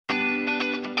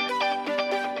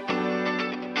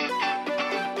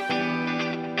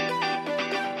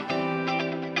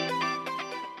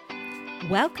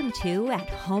Welcome to At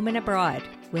Home and Abroad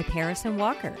with Harrison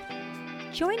Walker.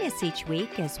 Join us each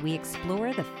week as we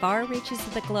explore the far reaches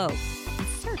of the globe in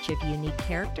search of unique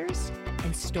characters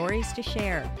and stories to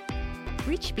share.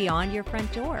 Reach beyond your front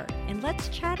door and let's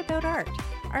chat about art,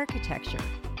 architecture,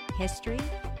 history,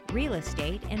 real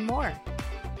estate, and more.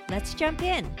 Let's jump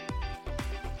in.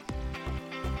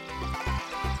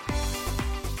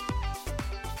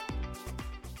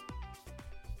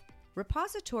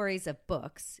 Repositories of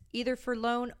books, either for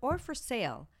loan or for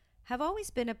sale, have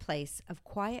always been a place of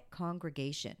quiet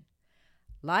congregation.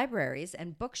 Libraries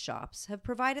and bookshops have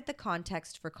provided the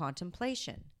context for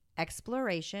contemplation,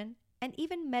 exploration, and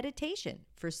even meditation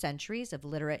for centuries of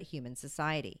literate human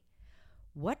society.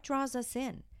 What draws us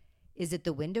in? Is it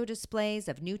the window displays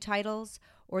of new titles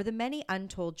or the many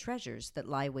untold treasures that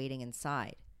lie waiting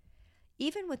inside?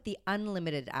 Even with the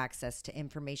unlimited access to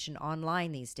information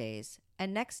online these days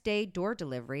and next-day door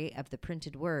delivery of the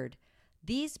printed word,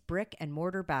 these brick and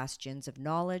mortar bastions of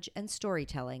knowledge and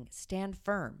storytelling stand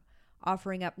firm,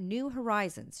 offering up new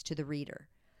horizons to the reader.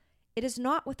 It is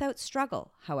not without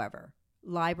struggle, however.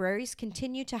 Libraries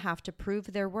continue to have to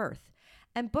prove their worth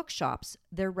and bookshops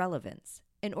their relevance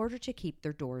in order to keep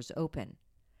their doors open.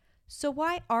 So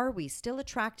why are we still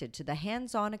attracted to the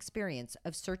hands-on experience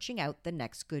of searching out the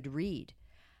next good read?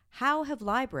 How have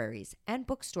libraries and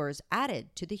bookstores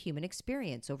added to the human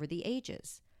experience over the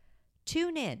ages?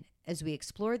 Tune in as we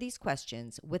explore these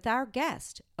questions with our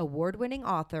guest, award-winning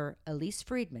author Elyse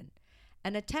Friedman,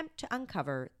 and attempt to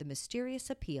uncover the mysterious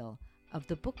appeal of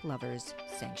the book lovers'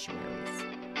 sanctuaries.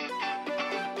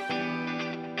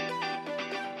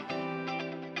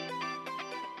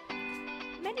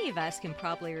 Many of us can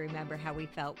probably remember how we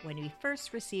felt when we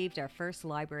first received our first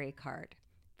library card.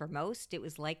 For most, it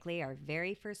was likely our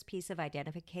very first piece of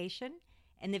identification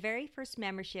and the very first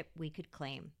membership we could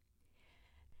claim.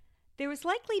 There was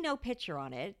likely no picture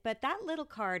on it, but that little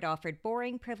card offered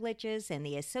boring privileges and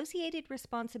the associated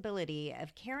responsibility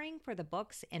of caring for the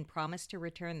books and promise to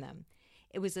return them.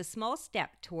 It was a small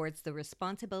step towards the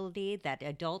responsibility that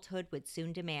adulthood would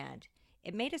soon demand.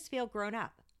 It made us feel grown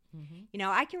up. Mm-hmm. You know,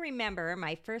 I can remember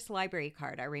my first library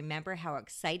card. I remember how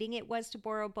exciting it was to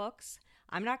borrow books.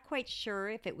 I'm not quite sure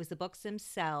if it was the books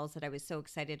themselves that I was so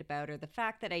excited about or the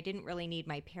fact that I didn't really need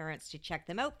my parents to check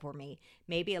them out for me.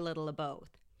 Maybe a little of both.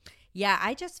 Yeah,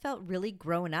 I just felt really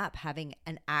grown up having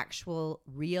an actual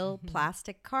real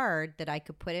plastic card that I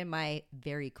could put in my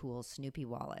very cool Snoopy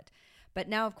wallet. But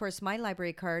now, of course, my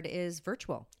library card is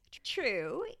virtual.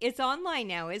 True. It's online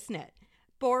now, isn't it?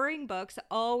 Borrowing books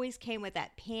always came with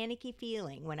that panicky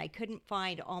feeling when I couldn't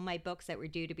find all my books that were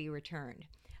due to be returned.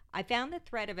 I found the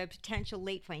threat of a potential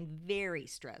late find very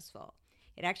stressful.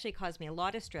 It actually caused me a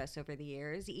lot of stress over the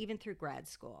years, even through grad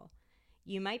school.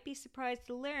 You might be surprised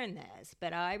to learn this,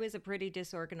 but I was a pretty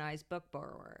disorganized book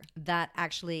borrower. That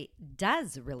actually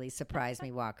does really surprise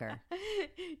me, Walker.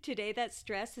 Today, that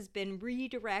stress has been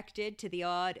redirected to the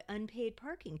odd unpaid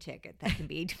parking ticket that can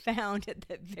be found at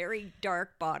the very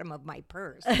dark bottom of my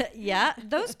purse. Yeah,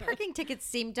 those parking tickets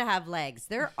seem to have legs.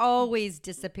 They're always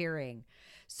disappearing.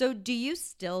 So do you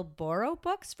still borrow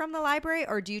books from the library,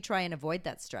 or do you try and avoid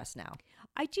that stress now?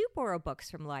 I do borrow books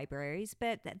from libraries,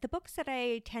 but the books that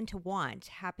I tend to want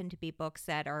happen to be books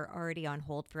that are already on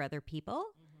hold for other people.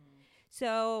 Mm-hmm.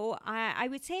 So I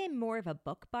would say I'm more of a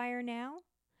book buyer now.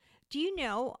 Do you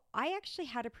know, I actually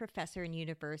had a professor in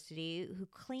university who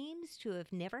claims to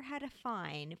have never had a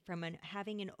fine from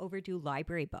having an overdue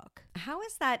library book. How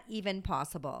is that even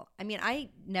possible? I mean, I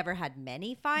never had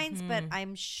many fines, but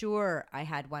I'm sure I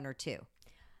had one or two.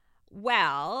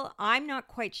 Well, I'm not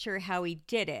quite sure how he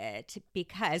did it,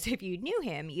 because if you knew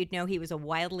him, you'd know he was a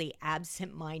wildly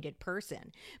absent-minded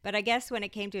person. But I guess when it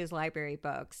came to his library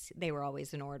books, they were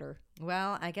always in order.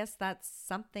 Well, I guess that's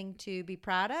something to be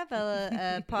proud of,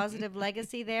 a positive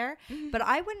legacy there. But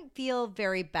I wouldn't feel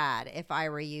very bad if I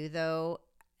were you, though.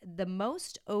 The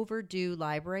most overdue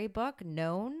library book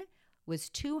known was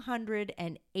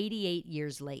 288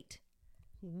 years late.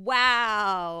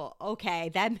 Wow. Okay,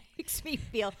 that makes me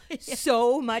feel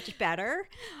so much better.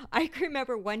 I can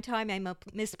remember one time I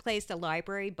misplaced a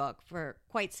library book for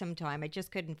quite some time. I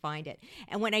just couldn't find it.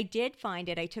 And when I did find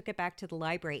it, I took it back to the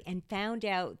library and found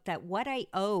out that what I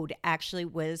owed actually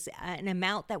was an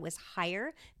amount that was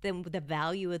higher than the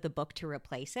value of the book to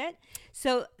replace it.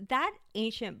 So that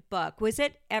ancient book, was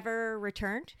it ever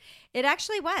returned? It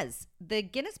actually was. The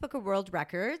Guinness Book of World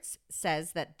Records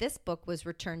says that this book was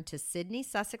returned to Sydney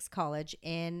Sussex College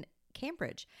in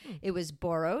Cambridge. It was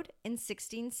borrowed in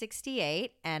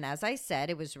 1668, and as I said,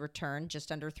 it was returned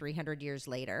just under 300 years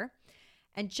later.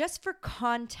 And just for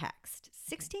context,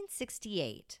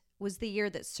 1668 was the year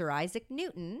that Sir Isaac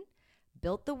Newton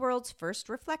built the world's first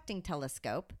reflecting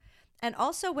telescope, and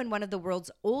also when one of the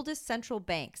world's oldest central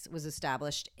banks was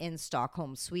established in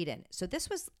Stockholm, Sweden. So this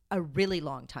was a really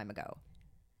long time ago.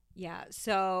 Yeah,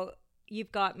 so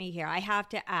you've got me here. I have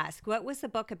to ask, what was the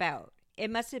book about? It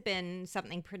must have been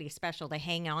something pretty special to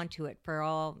hang on to it for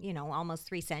almost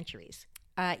 3 centuries.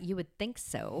 You would think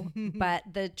so, but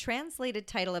the translated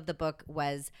title of the book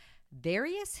was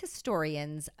Various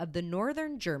Historians of the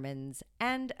Northern Germans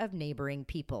and of Neighboring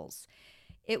Peoples.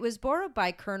 It was borrowed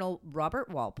by Colonel Robert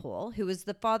Walpole, who was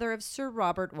the father of Sir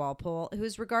Robert Walpole, who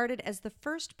is regarded as the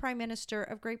first Prime Minister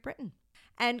of Great Britain.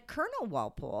 And Colonel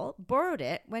Walpole borrowed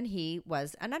it when he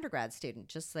was an undergrad student,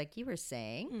 just like you were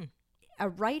saying. A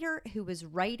writer who was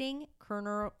writing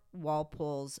Colonel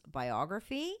Walpole's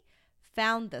biography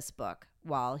found this book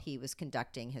while he was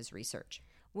conducting his research.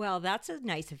 Well, that's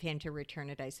nice of him to return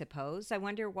it, I suppose. I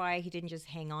wonder why he didn't just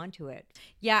hang on to it.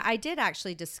 Yeah, I did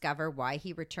actually discover why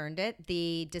he returned it.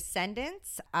 The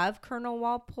descendants of Colonel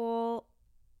Walpole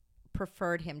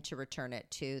preferred him to return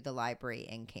it to the library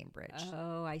in Cambridge.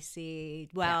 Oh, I see.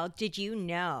 Well, Did you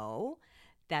know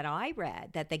that I read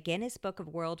that the Guinness Book of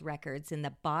World Records and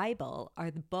the Bible are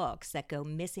the books that go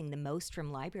missing the most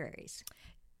from libraries?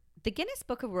 The Guinness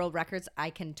Book of World Records,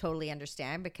 I can totally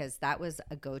understand because that was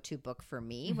a go-to book for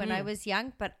me when I was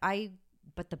young. But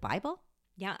the Bible?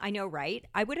 Yeah, I know, right?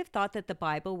 I would have thought that the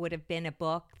Bible would have been a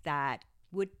book that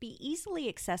would be easily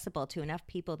accessible to enough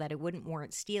people that it wouldn't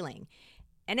warrant stealing.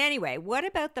 And anyway, what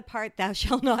about the part thou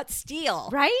shalt not steal?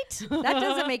 Right? That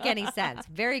doesn't make any sense.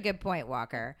 Very good point,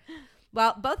 Walker.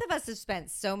 Well, both of us have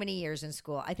spent so many years in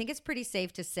school. I think it's pretty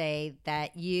safe to say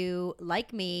that you,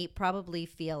 like me, probably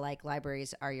feel like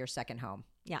libraries are your second home.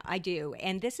 Yeah, I do.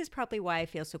 And this is probably why I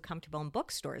feel so comfortable in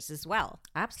bookstores as well.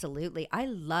 Absolutely. I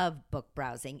love book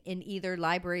browsing in either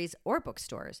libraries or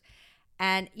bookstores.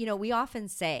 And, we often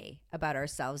say about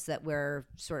ourselves that we're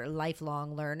sort of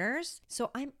lifelong learners.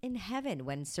 So I'm in heaven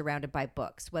when surrounded by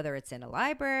books, whether it's in a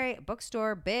library, a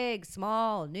bookstore, big,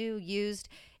 small, new, used.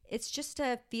 It's just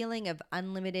a feeling of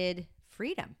unlimited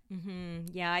freedom.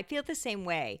 Yeah, I feel the same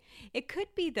way. It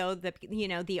could be, though, that,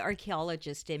 the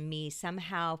archaeologist in me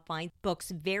somehow finds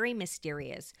books very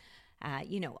mysterious.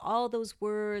 All those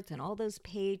words and all those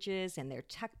pages, and they're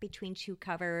tucked between 2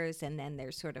 covers, and then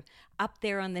they're sort of up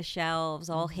there on the shelves,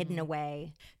 all hidden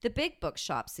away. The big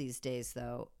bookshops these days,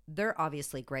 though, they're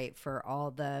obviously great for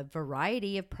all the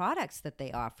variety of products that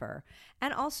they offer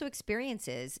and also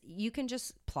experiences. You can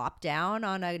just plop down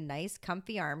on a nice,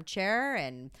 comfy armchair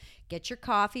and get your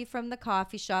coffee from the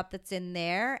coffee shop that's in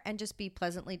there and just be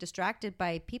pleasantly distracted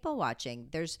by people watching.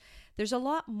 There's a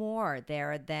lot more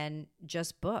there than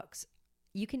just books.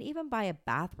 You can even buy a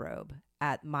bathrobe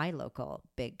at my local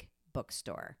big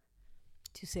bookstore.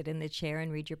 To sit in the chair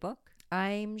and read your book?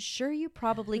 I'm sure you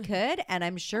probably could, and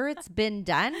I'm sure it's been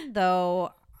done,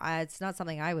 though it's not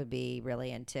something I would be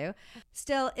really into.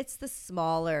 Still, it's the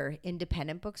smaller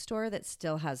independent bookstore that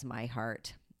still has my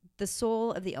heart. The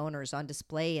soul of the owners on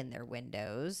display in their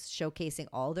windows, showcasing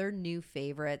all their new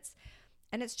favorites.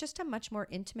 And it's just a much more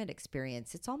intimate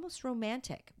experience. It's almost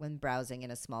romantic when browsing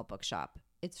in a small bookshop.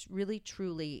 It's really,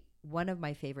 truly one of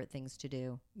my favorite things to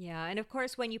do. Yeah, and of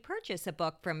course, when you purchase a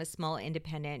book from a small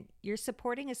independent, you're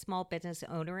supporting a small business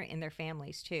owner and their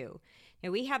families too.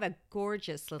 Now, we have a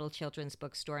gorgeous little children's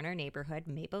bookstore in our neighborhood,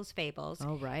 Mabel's Fables.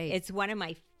 Oh, right. It's one of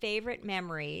my favorite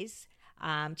memories.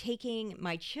 Taking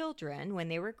my children when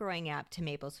they were growing up to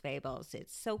Mabel's Fables.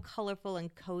 It's so colorful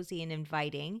and cozy and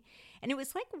inviting. And it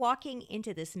was like walking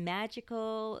into this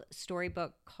magical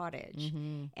storybook cottage.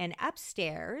 And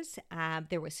upstairs,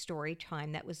 there was story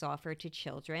time that was offered to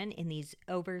children in these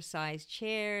oversized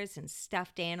chairs and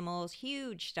stuffed animals,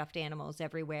 huge stuffed animals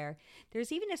everywhere.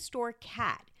 There's even a store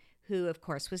cat who, of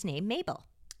course, was named Mabel.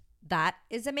 That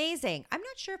is amazing. I'm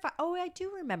not sure if I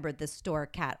do remember the store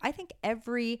cat. I think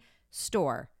every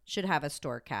store should have a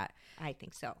store cat. I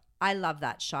think so. I love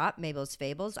that shop, Mabel's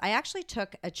Fables. I actually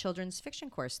took a children's fiction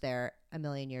course there a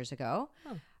million years ago.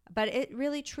 Oh. But it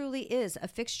really, truly is a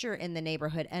fixture in the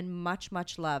neighborhood and much,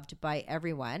 much loved by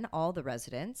everyone, all the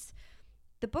residents.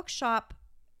 The bookshop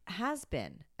has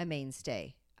been a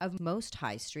mainstay of most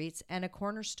high streets and a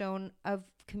cornerstone of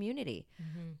community.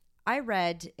 I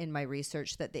read in my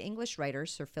research that the English writer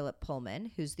Sir Philip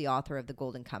Pullman, who's the author of The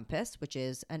Golden Compass, which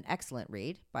is an excellent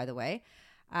read, by the way,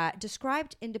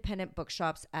 described independent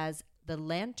bookshops as the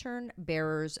lantern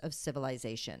bearers of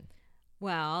civilization.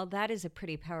 Well, that is a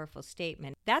pretty powerful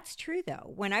statement. That's true,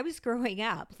 though. When I was growing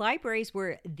up, libraries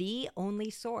were the only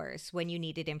source when you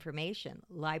needed information.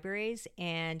 Libraries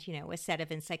and, a set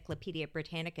of Encyclopedia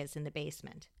Britannicas in the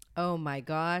basement. Oh my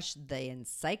gosh, the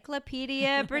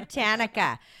Encyclopedia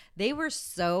Britannica. They were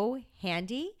so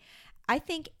handy. I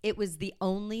think it was the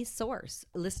only source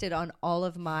listed on all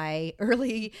of my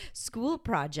early school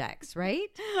projects, right?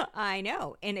 I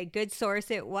know. And a good source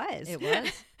it was. It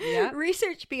was. Yeah.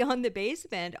 Research beyond the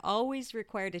basement always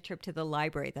required a trip to the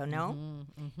library, though, no?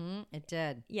 It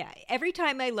did. Yeah. Every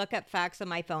time I look up facts on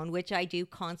my phone, which I do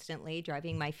constantly,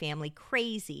 driving my family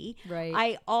crazy, Right.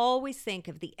 I always think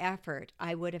of the effort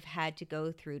I would have had to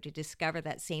go through to discover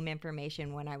that same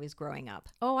information when I was growing up.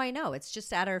 Oh, I know. It's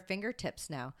just at our fingertips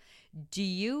now. Do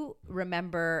you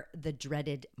remember the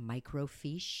dreaded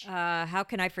microfiche? How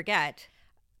can I forget?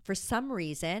 For some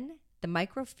reason, the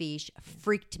microfiche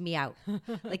freaked me out.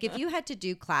 Like if you had to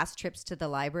do class trips to the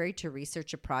library to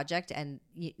research a project and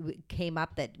it came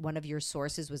up that one of your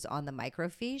sources was on the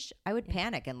microfiche, I would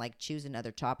panic and choose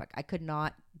another topic. I could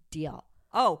not deal.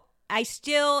 Oh, I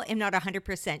still am not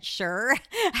 100% sure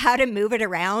how to move it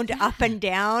around up and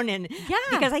down. And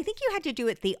because I think you had to do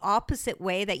it the opposite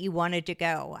way that you wanted to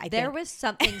go. There was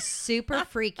something super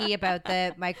freaky about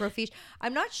the microfiche.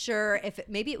 I'm not sure if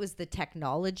maybe it was the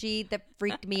technology that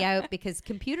freaked me out because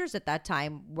computers at that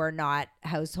time were not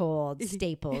household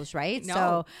staples, right? No.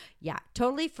 So yeah,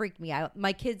 totally freaked me out.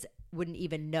 My kids wouldn't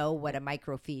even know what a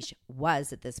microfiche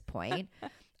was at this point.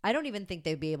 I don't even think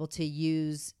they would be able to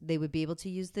use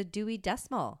the Dewey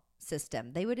Decimal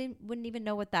System. They wouldn't even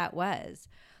know what that was.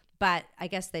 But I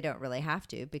guess they don't really have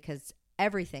to because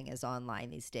everything is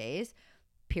online these days.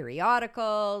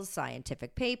 Periodicals,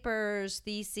 scientific papers,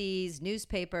 theses,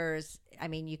 newspapers. I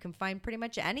mean, you can find pretty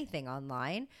much anything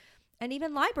online. And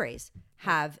even libraries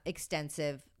have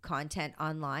extensive content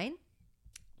online.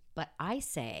 But I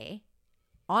say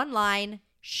online,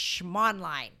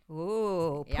 schmonline.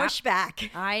 Ooh, Yep. pushback.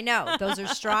 I know. Those are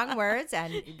strong words,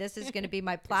 and this is going to be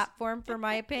my platform for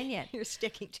my opinion. You're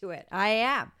sticking to it. I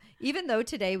am. Even though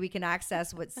today we can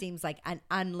access what seems like an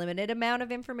unlimited amount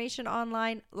of information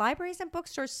online, libraries and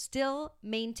bookstores still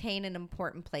maintain an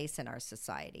important place in our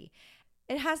society.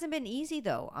 It hasn't been easy,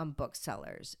 though, on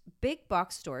booksellers. Big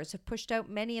box stores have pushed out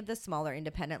many of the smaller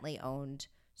independently owned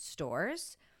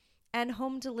stores, and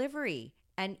home delivery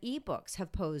and ebooks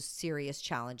have posed serious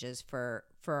challenges for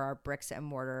our bricks and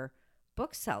mortar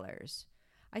booksellers.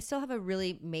 I still have a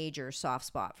really major soft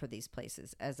spot for these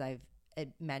places, as I've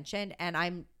mentioned, and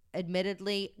I'm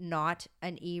admittedly not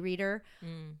an e-reader.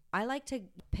 I like to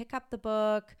pick up the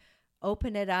book,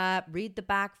 open it up, read the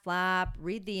back flap,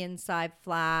 read the inside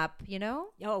flap,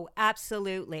 Oh,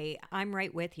 absolutely. I'm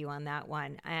right with you on that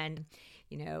one. And,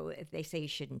 they say you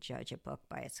shouldn't judge a book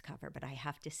by its cover, but I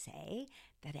have to say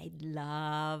that I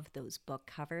love those book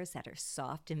covers that are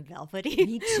soft and velvety.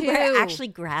 Me too. Where I actually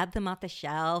grab them off the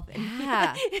shelf. And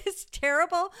Yeah. it's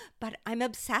terrible, but I'm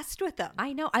obsessed with them.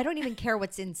 I know. I don't even care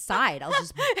what's inside. I'll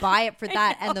just buy it for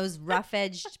that. And those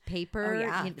rough-edged paper, Oh,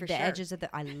 yeah, for the sure. edges of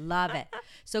I love it.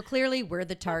 So clearly we're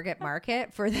the target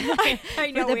market for the,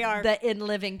 I know we are. the In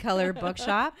Living Color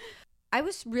bookshop. I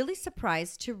was really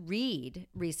surprised to read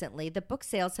recently that book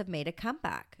sales have made a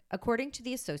comeback, according to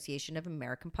the Association of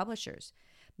American Publishers.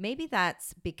 Maybe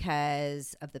that's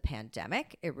because of the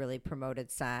pandemic. It really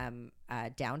promoted some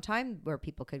downtime where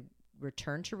people could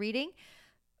return to reading.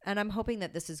 And I'm hoping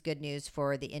that this is good news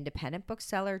for the independent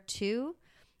bookseller too.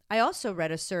 I also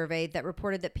read a survey that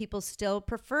reported that people still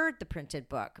preferred the printed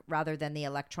book rather than the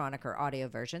electronic or audio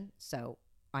version. So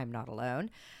I'm not alone.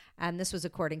 And this was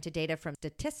according to data from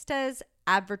Statista's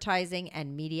Advertising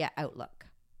and Media Outlook.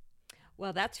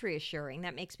 Well, that's reassuring.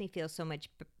 That makes me feel so much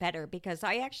better because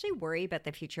I actually worry about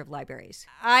the future of libraries.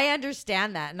 I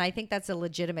understand that, and I think that's a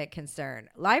legitimate concern.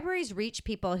 Libraries reach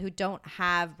people who don't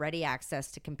have ready access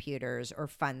to computers or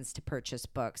funds to purchase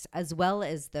books, as well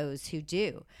as those who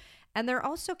do. And they're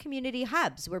also community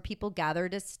hubs where people gather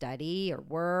to study or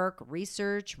work,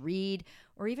 research, read,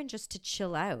 or even just to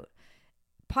chill out.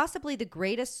 Possibly the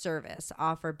greatest service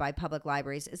offered by public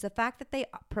libraries is the fact that they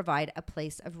provide a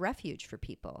place of refuge for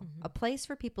people, a place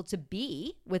for people to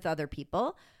be with other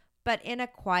people, but in a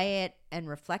quiet and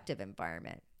reflective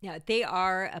environment. Yeah, they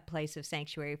are a place of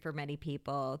sanctuary for many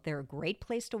people. They're a great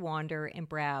place to wander and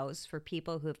browse for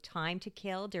people who have time to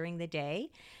kill during the day,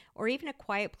 or even a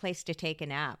quiet place to take a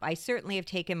nap. I certainly have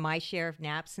taken my share of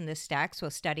naps in the stacks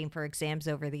while studying for exams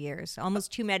over the years.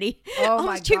 Almost too many.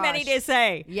 Too many to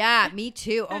say. Yeah, me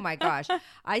too. Oh my gosh.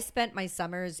 I spent my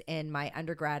summers in my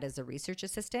undergrad as a research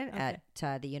assistant at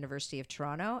the University of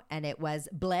Toronto, and it was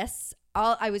bliss.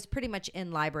 I was pretty much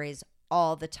in libraries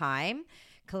all the time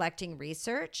collecting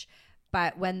research.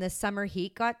 But when the summer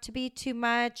heat got to be too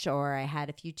much, or I had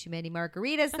a few too many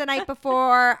margaritas the night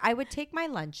before, I would take my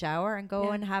lunch hour and go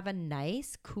and have a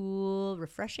nice, cool,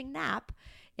 refreshing nap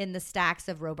in the stacks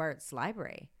of Robarts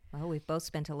Library. Well, we've both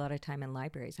spent a lot of time in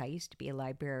libraries. I used to be a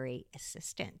library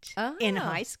assistant in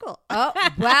high school. Oh,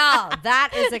 well,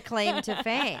 that is a claim to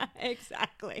fame.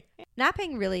 Exactly.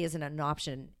 Napping really isn't an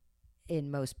option in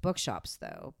most bookshops,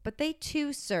 though, but they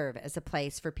too serve as a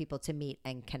place for people to meet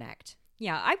and connect.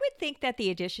 Yeah, I would think that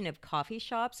the addition of coffee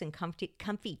shops and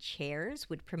comfy chairs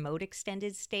would promote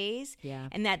extended stays. Yeah.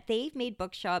 And that they've made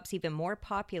bookshops even more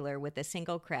popular with a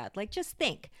single crowd. Like, just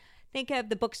think of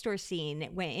the bookstore scene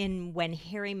when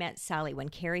Harry Met Sally, when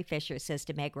Carrie Fisher says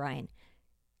to Meg Ryan,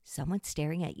 someone's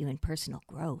staring at you in personal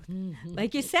growth. Mm-hmm.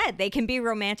 Like you said, they can be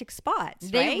romantic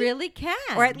spots, They right? really can.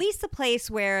 Or at least the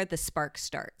place where the spark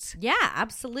starts. Yeah,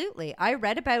 absolutely. I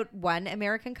read about one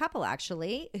American couple,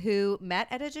 actually, who met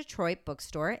at a Detroit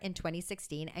bookstore in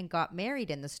 2016 and got married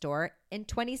in the store in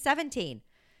 2017.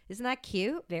 Isn't that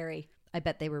cute? Very. I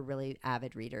bet they were really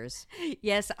avid readers.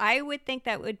 Yes, I would think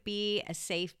that would be a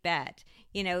safe bet.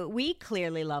 You know, we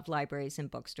clearly love libraries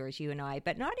and bookstores, you and I,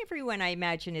 but not everyone, I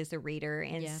imagine, is a reader.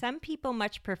 And some people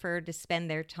much prefer to spend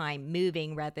their time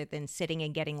moving rather than sitting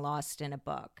and getting lost in a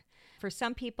book. For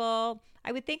some people,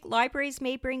 I would think libraries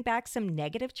may bring back some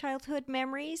negative childhood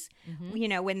memories, you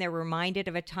know, when they're reminded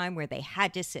of a time where they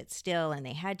had to sit still and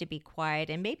they had to be quiet.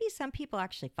 And maybe some people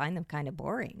actually find them kind of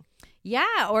boring.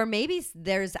 Yeah, or maybe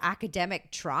there's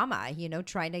academic trauma, you know,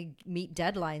 trying to meet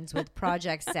deadlines with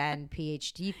projects and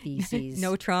PhD theses.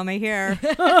 No trauma here.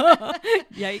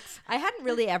 Yikes. I hadn't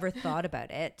really ever thought about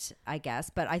it, I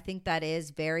guess, but I think that is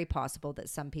very possible that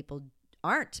some people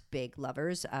aren't big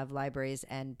lovers of libraries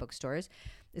and bookstores.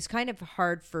 It's kind of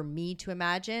hard for me to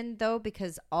imagine, though,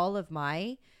 because all of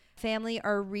my family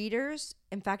are readers.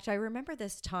 In fact, I remember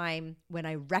this time when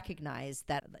I recognized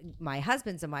that my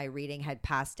husband's and my reading had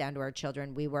passed down to our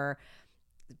children. We were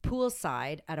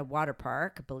poolside at a water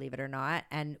park, believe it or not,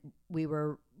 and we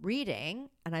were reading,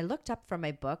 and I looked up from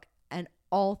my book, and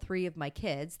all three of my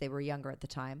kids, they were younger at the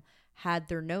time, had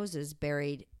their noses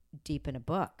buried deep in a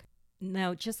book.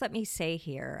 No, just let me say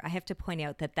here, I have to point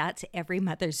out that that's every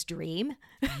mother's dream.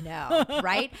 No,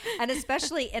 right? And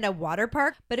especially in a water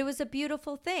park. But it was a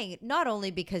beautiful thing, not only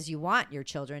because you want your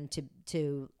children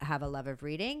to have a love of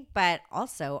reading, but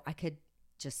also I could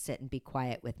just sit and be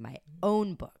quiet with my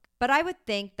own book. But I would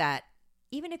think that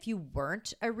even if you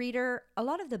weren't a reader, a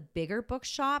lot of the bigger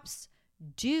bookshops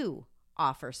do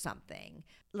offer something.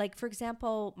 Like, for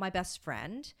example, my best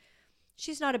friend,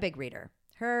 she's not a big reader.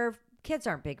 Her kids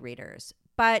aren't big readers,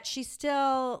 but she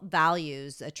still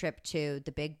values a trip to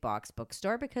the big box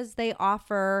bookstore because they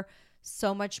offer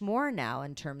so much more now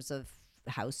in terms of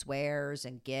housewares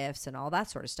and gifts and all that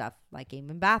sort of stuff, like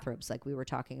even bathrobes, like we were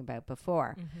talking about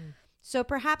before. Mm-hmm. So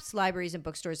perhaps libraries and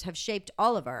bookstores have shaped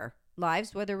all of our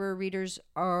lives, whether we're readers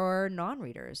or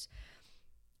non-readers.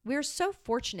 We're so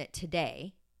fortunate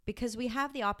today because we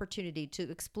have the opportunity to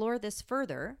explore this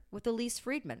further with Elyse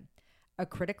Friedman, a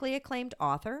critically acclaimed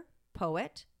author,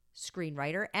 poet,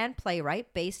 screenwriter, and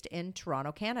playwright based in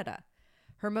Toronto, Canada.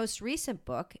 Her most recent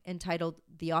book, entitled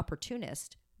The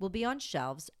Opportunist, will be on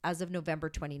shelves as of November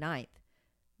 29th.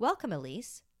 Welcome,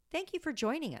 Elyse. Thank you for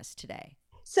joining us today.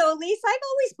 So, Elyse, I've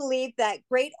always believed that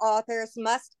great authors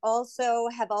must also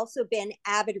been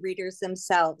avid readers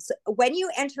themselves. When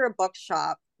you enter a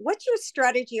bookshop, what's your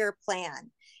strategy or plan?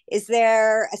 Is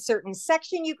there a certain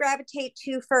section you gravitate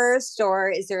to first, or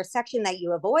is there a section that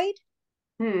you avoid?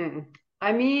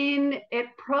 I mean, it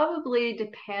probably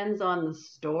depends on the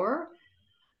store.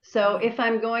 So if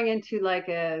I'm going into like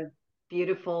a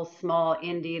beautiful small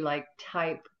indie like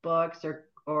type books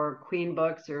or queen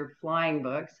books or flying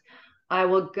books, I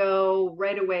will go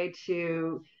right away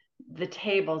to the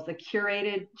tables, the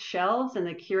curated shelves and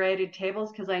the curated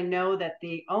tables, because I know that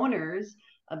the owners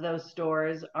of those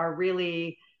stores are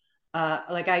really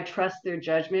like I trust their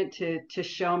judgment to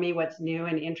show me what's new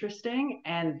and interesting,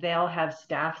 and they'll have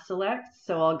staff select,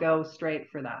 so I'll go straight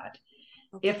for that.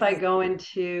 Okay. If I go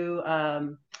into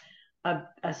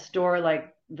a store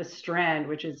like the Strand,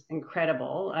 which is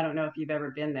incredible, I don't know if you've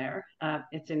ever been there.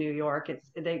 It's in New York.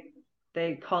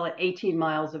 They call it 18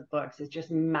 miles of books. It's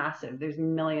just massive. There's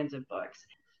millions of books.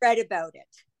 Read about it.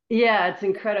 Yeah, it's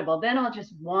incredible. Then I'll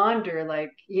just wander,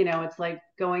 like, you know, it's like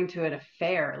going to a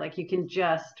fair. Like you can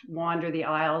just wander the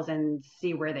aisles and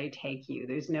see where they take you.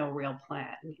 There's no real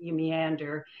plan. You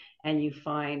meander and you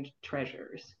find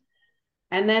treasures.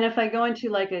 And then if I go into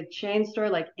like a chain store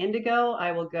like Indigo,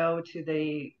 I will go to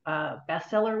the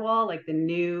bestseller wall, like the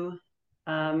new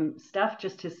stuff,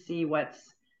 just to see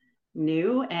what's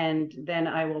new. And then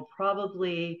I will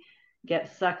probably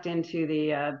get sucked into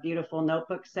the beautiful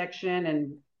notebook section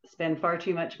and spend far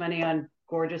too much money on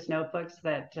gorgeous notebooks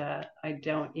that I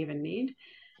don't even need.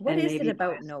 What And is it maybe buy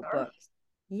about a scarf. notebooks?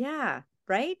 Yeah,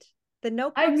 right? The I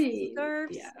notebooks, the mean,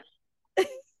 scarves. yeah.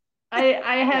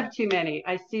 I have too many.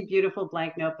 I see beautiful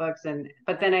blank notebooks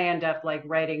but then I end up like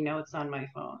writing notes on my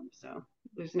phone. So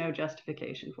there's no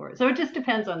justification for it. So it just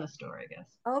depends on the store, I guess.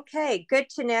 Okay, good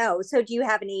to know. So, do you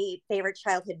have any favorite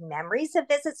childhood memories of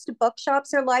visits to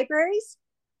bookshops or libraries?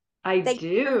 I That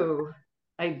do.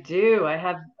 I do. I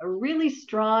have a really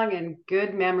strong and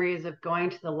good memories of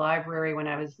going to the library when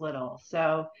I was little.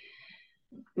 So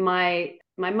my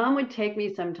mom would take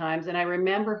me sometimes, and I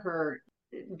remember her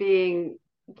being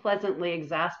pleasantly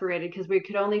exasperated because we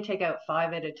could only take out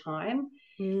 5 at a time.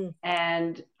 Mm.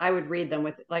 And I would read them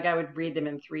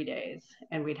in 3 days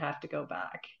and we'd have to go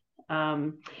back.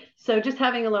 So just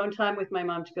having alone time with my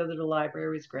mom to go to the library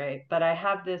was great. But I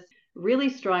have this really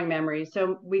strong memory.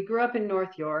 So we grew up in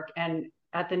North York, and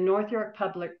at the North York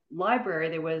Public Library,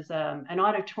 there was an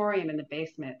auditorium in the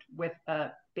basement with a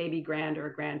baby grand or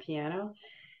a grand piano.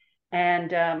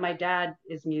 And my dad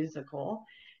is musical,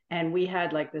 and we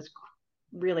had like this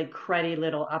really cruddy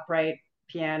little upright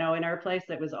piano in our place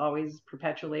that was always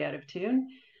perpetually out of tune.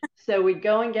 So we'd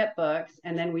go and get books,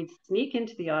 and then we'd sneak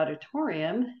into the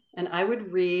auditorium, and I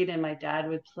would read, and my dad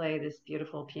would play this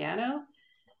beautiful piano,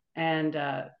 and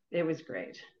it was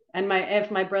great. And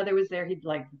if my brother was there, he'd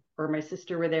like, or my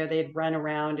sister were there, they'd run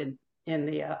around in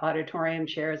the auditorium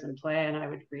chairs and play, and I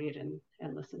would read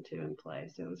and listen to and play.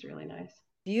 So it was really nice.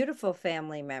 Beautiful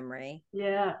family memory.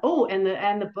 Yeah. Oh, and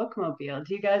the bookmobile.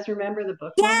 Do you guys remember the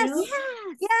bookmobile? Yes,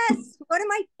 Yes. yes. One of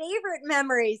my favorite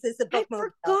memories is the I bookmobile.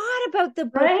 forgot about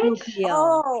the Right? bookmobile.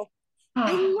 Oh,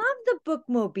 I Ah, love the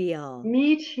bookmobile.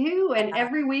 me too. And yeah.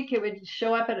 every week it would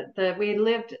show up at we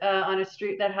lived on a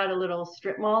street that had a little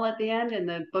strip mall at the end, and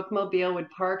the bookmobile would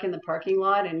park in the parking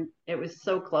lot, and it was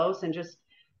so close. And just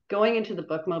going into the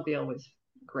bookmobile was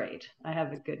great. I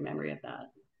have a good memory of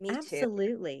that. Me too.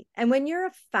 Absolutely. And when you're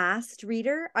a fast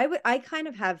reader, I kind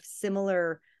of have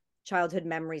similar childhood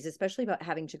memories, especially about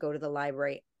having to go to the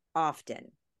library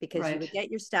often, because you Right. would get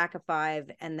your stack of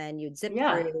 5 and then you'd zip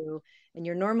Yeah. through, and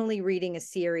you're normally reading a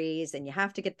series and you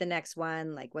have to get the next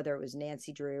one, like whether it was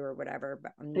Nancy Drew or whatever,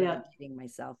 but I'm really Yeah. kidding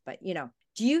myself. But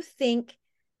do you think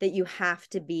that you have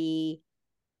to be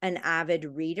an avid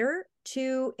reader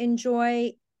to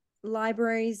enjoy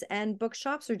libraries and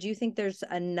bookshops, or do you think there's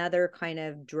another kind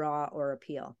of draw or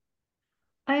appeal?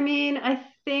 I mean, I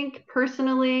think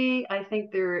personally, I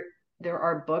think there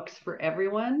are books for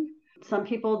everyone. Some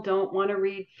people don't want to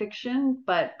read fiction,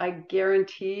 but I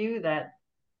guarantee you that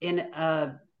in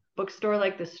a bookstore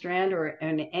like the Strand or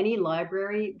in any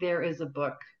library, there is a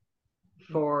book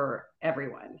for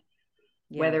everyone,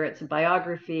 Yeah. whether it's a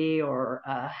biography or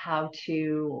a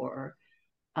how-to or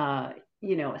uh,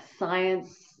 a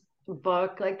science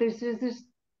book. Like there's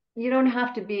you don't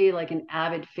have to be like an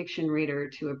avid fiction reader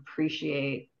to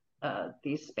appreciate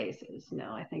these spaces.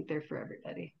 No, I think they're for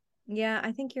everybody. Yeah,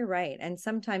 I think you're right. And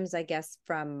sometimes I guess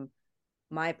from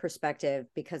my perspective,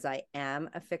 because I am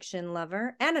a fiction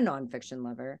lover and a nonfiction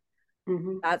lover,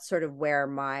 Mm-hmm. that's sort of where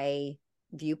my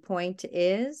viewpoint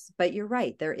is. But you're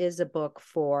right, there is a book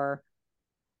for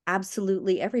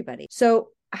absolutely everybody. So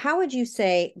how would you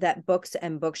say that books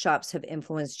and bookshops have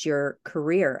influenced your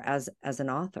career as an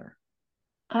author?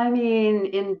 I mean,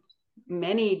 in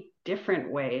many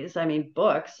different ways. I mean,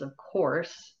 books, of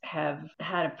course, have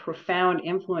had a profound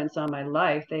influence on my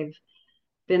life. They've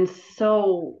been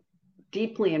so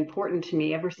deeply important to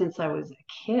me ever since I was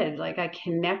a kid. Like I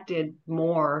connected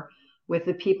more with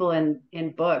the people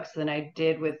in books than I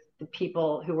did with the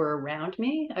people who were around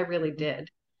me. I really did.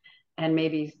 And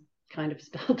maybe kind of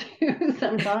still do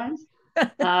sometimes.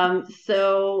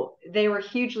 So they were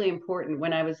hugely important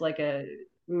when I was like a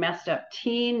messed up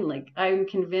teen. Like I'm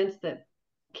convinced that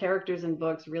characters in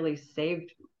books really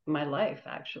saved my life,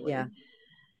 Yeah, actually.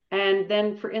 And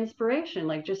then for inspiration,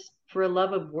 like just for a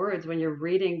love of words, when you're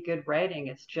reading good writing,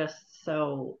 it's just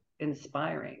so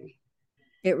inspiring.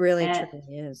 it really And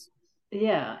truly is.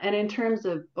 yeah, and in terms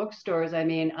of bookstores, I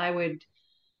mean, I would,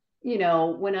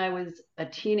 when I was a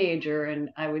teenager and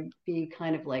I would be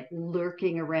kind of like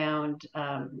lurking around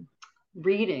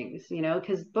readings,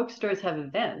 because bookstores have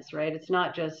events, right? It's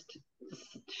not just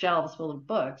shelves full of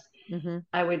books. Mm-hmm.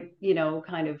 I would,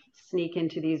 kind of sneak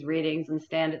into these readings and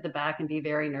stand at the back and be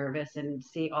very nervous and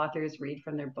see authors read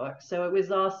from their books. So it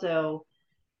was also,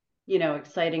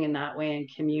 exciting in that way and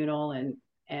communal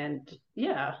and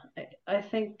yeah, I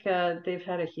think they've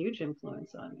had a huge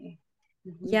influence on me.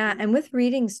 Yeah, and with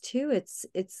readings too,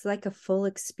 it's like a full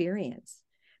experience.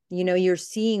 You're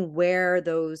seeing where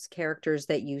those characters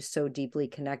that you so deeply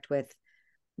connect with,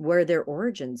 where their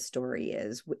origin story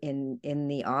is in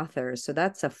the author. So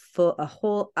that's a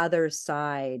whole other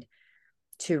side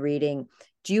to reading.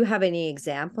 Do you have any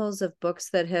examples of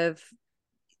books that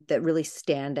really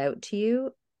stand out to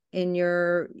you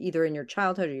either in your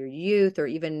childhood or your youth, or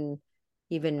even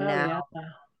Oh, now? yeah.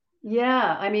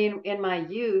 Yeah, I mean, in my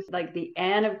youth, like the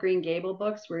Anne of Green Gable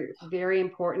books were very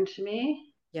important to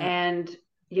me. Yeah. And,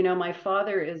 my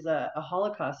father is a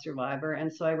Holocaust survivor.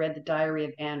 And so I read The Diary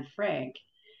of Anne Frank.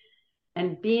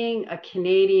 And being a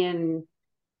Canadian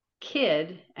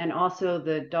kid and also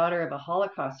the daughter of a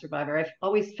Holocaust survivor, I've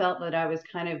always felt that I was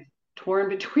kind of torn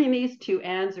between these two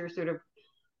Annes, or sort of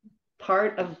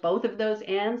part of both of those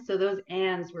Annes. So those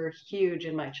Annes were huge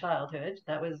in my childhood.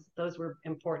 Those were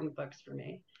important books for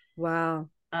me. Wow.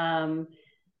 Um,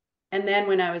 and then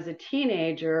when I was a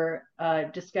teenager,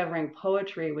 discovering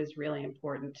poetry was really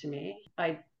important to me.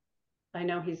 I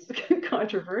know he's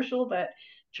controversial, but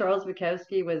Charles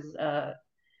Bukowski was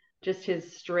just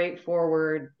his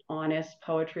straightforward, honest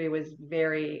poetry was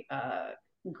very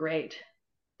great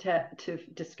to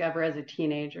discover as a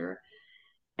teenager.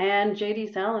 And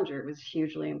J.D. Salinger was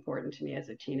hugely important to me as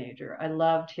a teenager. I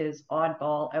loved his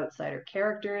oddball outsider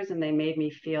characters, and they made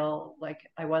me feel like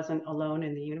I wasn't alone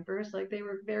in the universe. Like they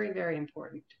were very, very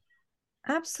important.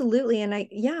 Absolutely.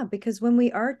 And because when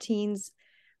we are teens,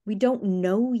 we don't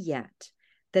know yet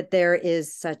that there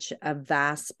is such a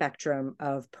vast spectrum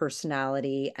of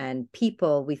personality and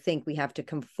people. We think we have to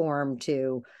conform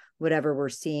to whatever we're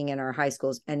seeing in our high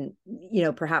schools. And,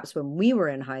 perhaps when we were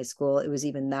in high school, it was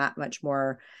even that much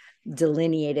more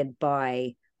delineated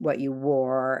by what you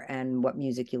wore and what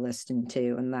music you listened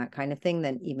to and that kind of thing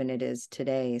than even it is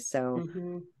today. So,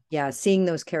 yeah, seeing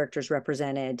those characters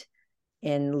represented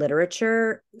in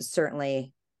literature,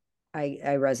 certainly I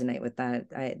resonate with that.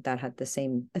 That had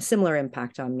a similar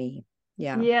impact on me.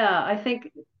 Yeah. Yeah, I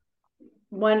think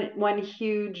one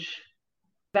huge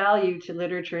value to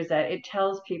literature is that it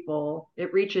tells people,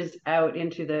 it reaches out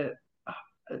into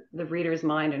the reader's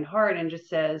mind and heart and just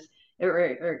says, or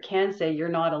it can say, you're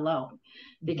not alone,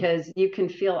 because you can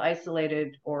feel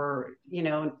isolated, or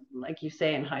like you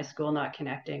say, in high school, not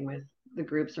connecting with the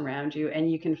groups around you,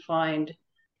 and you can find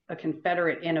a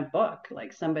confederate in a book,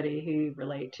 like somebody who you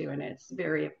relate to, and it's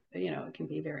very, it can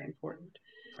be very important.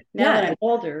 Now that Yeah. I'm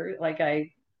older, like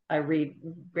I read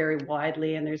very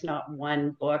widely, and there's not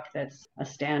one book that's a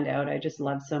standout. I just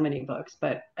love so many books.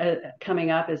 But coming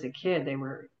up as a kid, there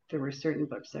were certain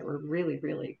books that were really,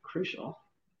 really crucial.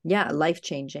 Yeah.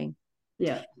 Life-changing.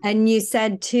 Yeah. And you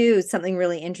said too, something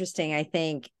really interesting, I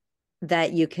think,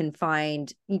 that you can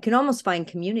almost find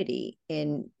community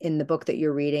in the book that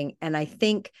you're reading. And I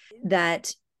think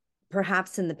that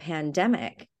perhaps in the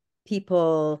pandemic,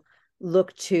 people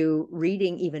look to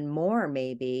reading even more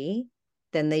maybe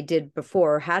than they did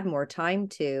before, had more time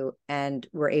to, and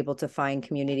were able to find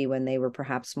community when they were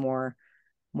perhaps more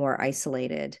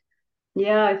isolated.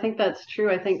 Yeah, I think that's true.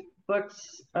 I think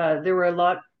there were a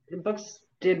lot, books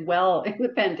did well in the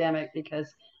pandemic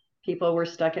because people were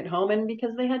stuck at home and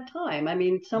because they had time. I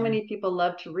mean, so many people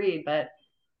love to read, but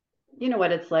you know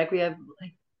what it's like. We have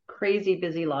like crazy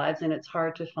busy lives, and it's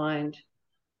hard to find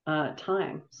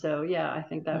time. So yeah, I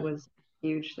think that was a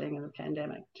huge thing in the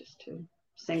pandemic, just to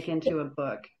sink into a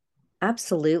book.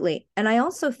 Absolutely. And I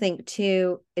also think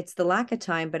too, it's the lack of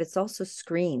time, but it's also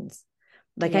screens.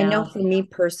 Like I know Yeah. for me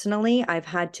personally, I've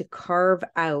had to carve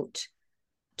out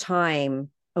time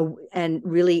and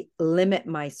really limit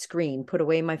my screen, put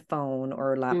away my phone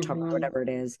or laptop or Mm-hmm. whatever it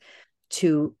is,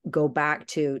 to go back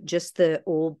to just the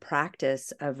old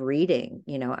practice of reading.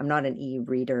 I'm not an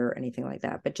e-reader or anything like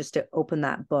that, but just to open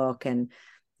that book and,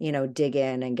 dig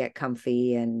in and get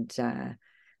comfy and,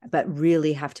 but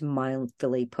really have to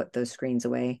mindfully put those screens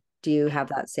away. Do you have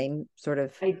that same sort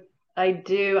of? I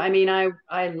do. I mean,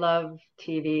 I love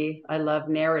TV. I love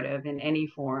narrative in any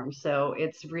form. So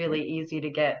it's really easy to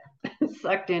get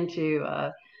sucked into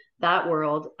that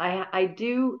world. I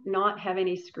do not have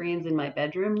any screens in my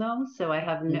bedroom though. So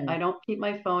I don't keep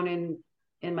my phone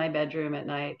in my bedroom at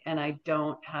night, and I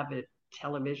don't have a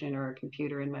television or a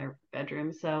computer in my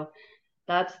bedroom. So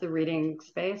that's the reading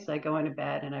space. I go into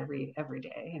bed and I read every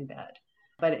day in bed.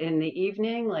 But in the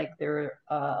evening, like there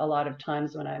are a lot of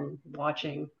times when I'm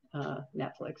watching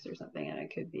Netflix or something, and I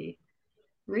could be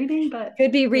reading, but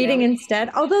Could be reading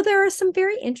instead. Although there are some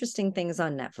very interesting things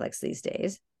on Netflix these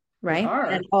days, there right? are.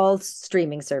 And all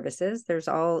streaming services. There's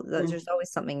Mm,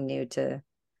 always something new to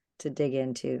dig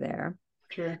into there.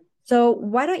 sure. So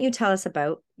why don't you tell us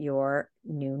about your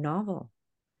new novel?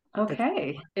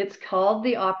 Okay. It's called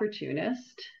The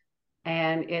Opportunist,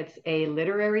 and it's a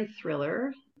literary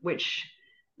thriller, which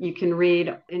you can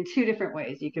read in two different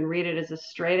ways. You can read it as a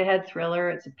straight ahead thriller.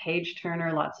 It's a page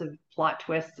turner, lots of plot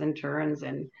twists and turns,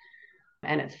 and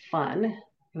it's fun.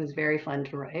 It was very fun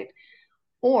to write.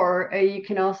 Or you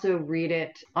can also read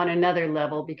it on another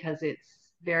level because it's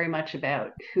very much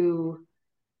about who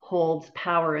holds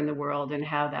power in the world and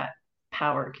how that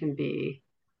power can be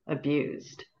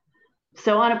abused.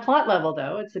 So, on a plot level,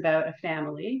 though, it's about a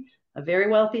family, a very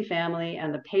wealthy family,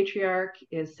 and the patriarch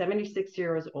is 76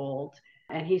 years old,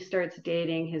 and he starts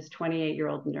dating his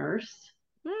 28-year-old nurse.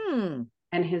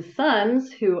 And his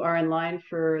sons, who are in line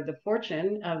for the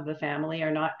fortune of the family,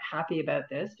 are not happy about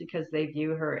this because they view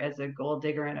her as a gold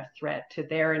digger and a threat to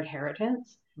their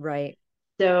inheritance. Right.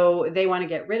 So they want to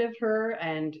get rid of her,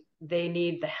 and they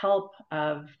need the help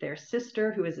of their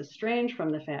sister, who is estranged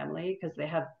from the family, because they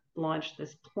have launched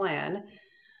this plan.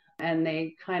 And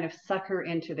they kind of suck her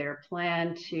into their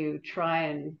plan to try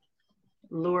and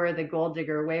lure the gold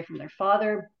digger away from their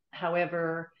father.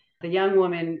 However, the young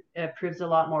woman proves a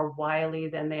lot more wily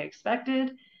than they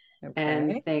expected,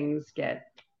 and things get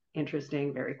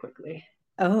interesting very quickly.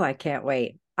 Oh, I can't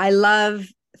wait. I love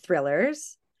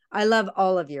thrillers. I love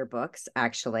all of your books,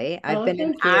 actually. I've been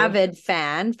an avid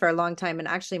fan for a long time, and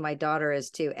actually my daughter is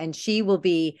too, and she will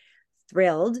be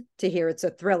thrilled to hear it's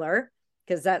a thriller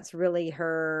because that's really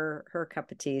her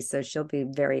cup of tea, so she'll be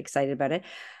very excited about it.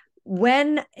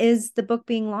 When is the book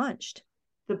being launched?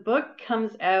 The book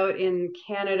comes out in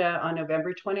Canada on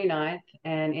November 29th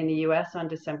and in the US on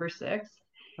December 6th.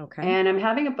 Okay. And I'm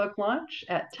having a book launch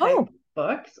at Type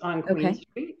Books on Queen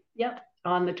Street. Yep.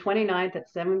 On the 29th at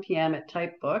 7 p.m. at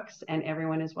Type Books, and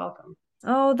everyone is welcome.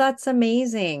 Oh, that's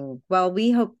amazing. Well,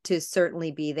 we hope to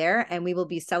certainly be there, and we will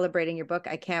be celebrating your book.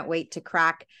 I can't wait to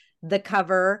crack the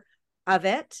cover of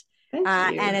it. Thank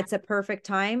you. And it's a perfect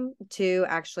time to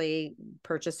actually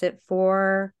purchase it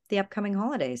for the upcoming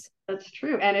holidays. That's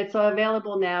true. And it's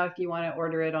available now if you want to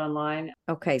order it online.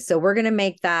 Okay. So we're going to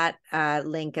make that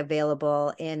link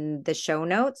available in the show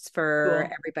notes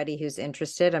for everybody who's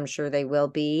interested. I'm sure they will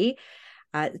be.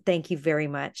 Thank you very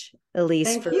much,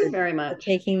 Elyse, for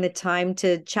taking the time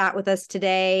to chat with us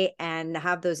today and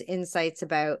have those insights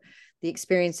about the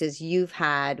experiences you've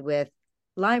had with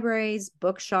libraries,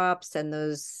 bookshops, and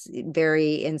those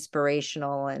very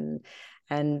inspirational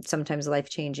and sometimes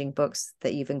life-changing books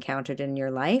that you've encountered in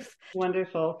your life.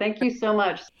 Wonderful. Thank you so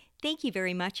much. Thank you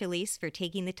very much, Elyse, for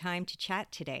taking the time to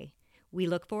chat today. We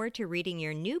look forward to reading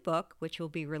your new book, which will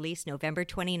be released November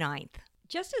 29th.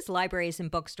 Just as libraries and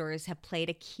bookstores have played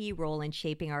a key role in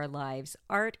shaping our lives,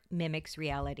 art mimics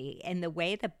reality and the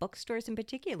way that bookstores in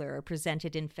particular are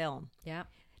presented in film. Yeah.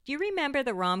 Do you remember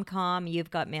the rom-com You've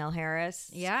Got Mail,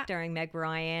 Harris? Yeah. Starring Meg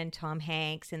Ryan, Tom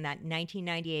Hanks, in that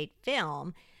 1998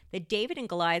 film? The David and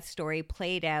Goliath story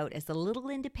played out as the little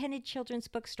independent children's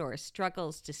bookstore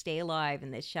struggles to stay alive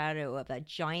in the shadow of a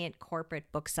giant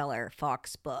corporate bookseller,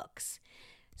 Fox Books.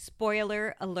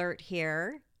 Spoiler alert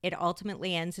here. It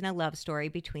ultimately ends in a love story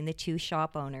between the two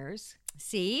shop owners.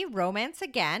 See, romance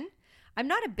again. I'm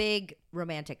not a big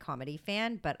romantic comedy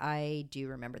fan, but I do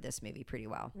remember this movie pretty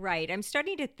well. Right. I'm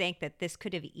starting to think that this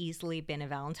could have easily been a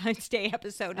Valentine's Day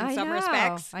episode in some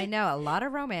respects. I know. A lot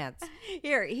of romance.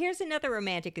 Here's another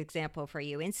romantic example for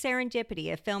you. In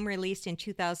Serendipity, a film released in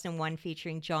 2001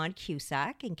 featuring John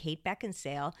Cusack and Kate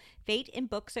Beckinsale, fate and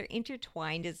books are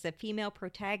intertwined as the female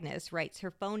protagonist writes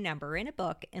her phone number in a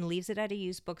book and leaves it at a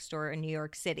used bookstore in New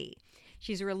York City.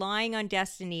 She's relying on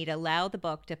destiny to allow the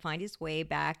book to find its way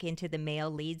back into the male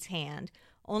lead's hand.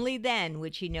 Only then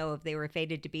would she know if they were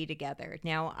fated to be together.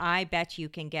 Now, I bet you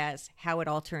can guess how it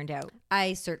all turned out.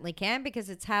 I certainly can, because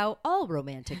it's how all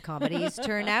romantic comedies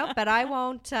turn out, but I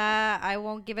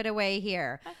won't give it away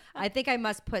here. I think I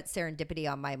must put Serendipity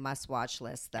on my must-watch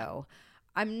list, though.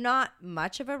 I'm not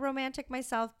much of a romantic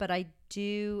myself, but I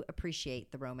do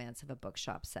appreciate the romance of a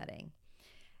bookshop setting.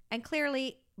 And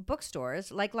clearly,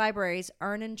 bookstores, like libraries,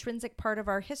 are an intrinsic part of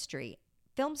our history.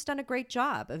 Film's done a great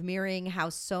job of mirroring how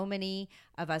so many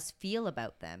of us feel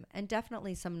about them, and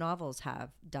definitely some novels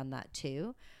have done that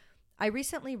too. I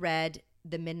recently read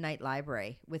The Midnight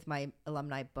Library with my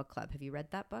alumni book club. Have you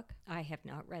read that book? I have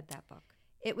not read that book.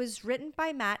 It was written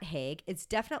by Matt Haig. It's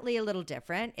definitely a little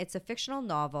different. It's a fictional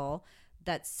novel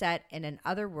that's set in an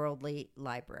otherworldly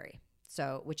library,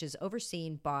 which is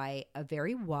overseen by a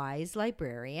very wise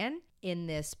librarian in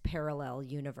this parallel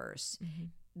universe. Mm-hmm.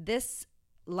 This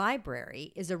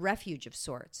library is a refuge of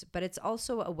sorts, but it's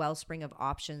also a wellspring of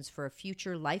options for a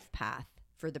future life path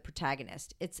for the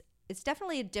protagonist. It's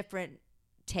definitely a different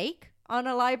take on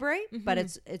a library, mm-hmm. but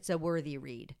it's a worthy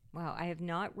read. Well, I have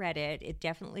not read it. It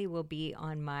definitely will be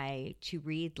on my to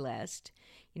read list.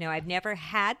 You know, I've never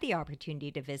had the opportunity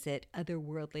to visit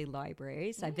otherworldly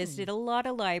libraries. I visited a lot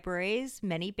of libraries,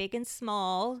 many big and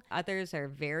small. Others are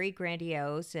very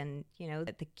grandiose, and, you know,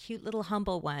 the cute little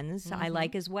humble ones I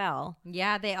like as well.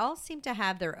 Yeah, they all seem to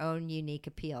have their own unique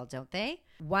appeal, don't they?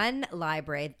 One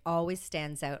library always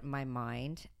stands out in my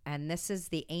mind, and this is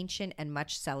the ancient and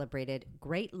much celebrated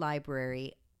Great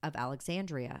Library of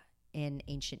Alexandria in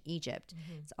ancient Egypt.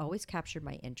 It's always captured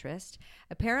my interest.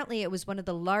 Apparently, it was one of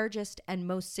the largest and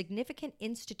most significant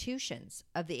institutions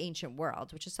of the ancient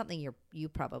world, which is something you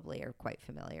probably are quite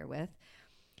familiar with.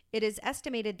 It is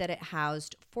estimated that it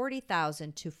housed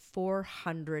 40,000 to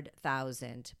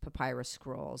 400,000 papyrus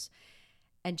scrolls.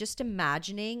 And just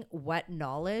imagining what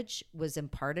knowledge was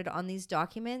imparted on these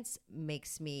documents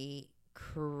makes me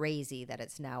crazy that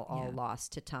it's now all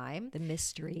lost to time. The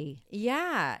mystery.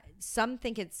 Yeah. Some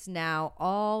think it's now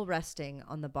all resting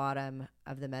on the bottom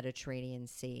of the Mediterranean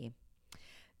Sea.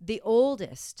 The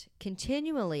oldest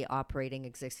continually operating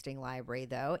existing library,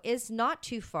 though, is not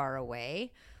too far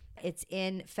away. It's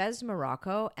in Fez,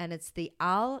 Morocco, and it's the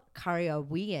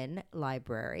Al-Qarawiyyin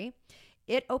Library.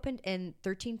 It opened in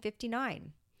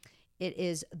 1359. It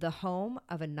is the home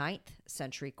of a 9th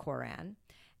century Quran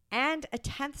and a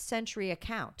 10th century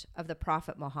account of the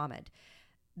Prophet Muhammad.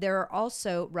 There are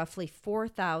also roughly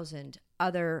 4,000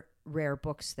 other rare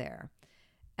books there.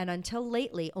 And until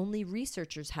lately, only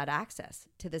researchers had access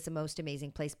to this most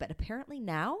amazing place. But apparently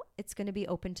now it's going to be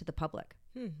open to the public.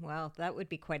 Well, that would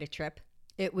be quite a trip.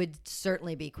 It would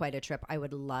certainly be quite a trip. I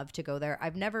would love to go there.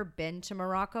 I've never been to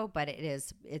Morocco, but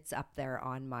it's up there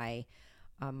on my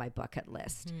bucket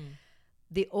list.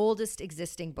 The oldest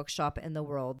existing bookshop in the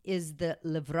world is the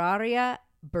Livraria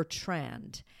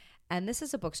Bertrand. And this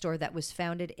is a bookstore that was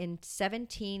founded in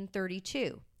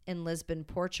 1732 in Lisbon,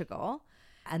 Portugal.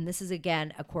 And this is,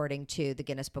 again, according to the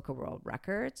Guinness Book of World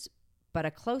Records. But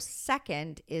a close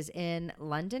second is in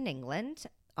London, England,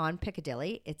 on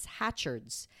Piccadilly. It's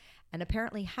Hatchard's. And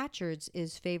apparently Hatchard's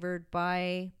is favored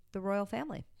by the royal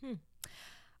family.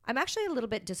 I'm actually a little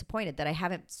bit disappointed that I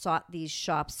haven't sought these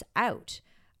shops out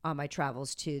on my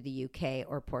travels to the UK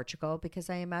or Portugal,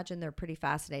 because I imagine they're pretty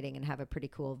fascinating and have a pretty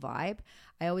cool vibe.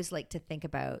 I always like to think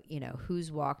about, you know,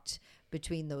 who's walked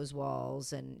between those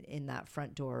walls and in that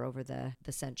front door over the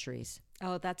centuries.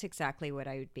 Oh, that's exactly what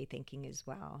I would be thinking as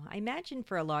well. I imagine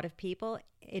for a lot of people,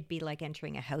 it'd be like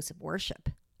entering a house of worship.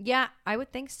 Yeah, I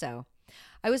would think so.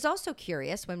 I was also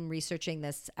curious when researching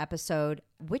this episode,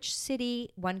 which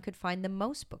city one could find the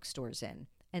most bookstores in.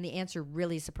 And the answer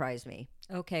really surprised me.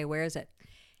 Okay, where is it?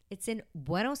 It's in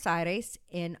Buenos Aires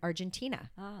in Argentina.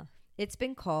 It's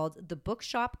been called the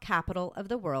bookshop capital of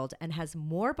the world and has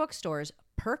more bookstores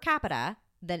per capita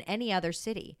than any other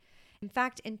city. In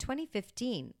fact, in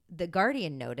 2015, The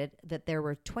Guardian noted that there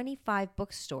were 25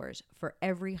 bookstores for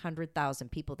every 100,000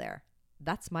 people there.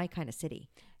 That's my kind of city.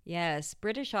 Yes,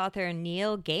 British author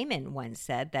Neil Gaiman once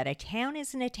said that a town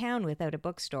isn't a town without a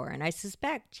bookstore, and I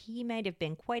suspect he might have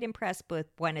been quite impressed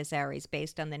with Buenos Aires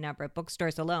based on the number of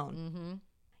bookstores alone.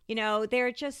 You know, there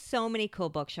are just so many cool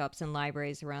bookshops and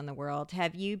libraries around the world.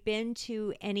 Have you been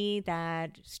to any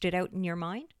that stood out in your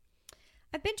mind?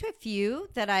 I've been to a few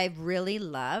that I've really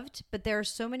loved, but there are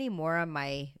so many more on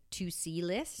my to-see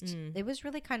list. It was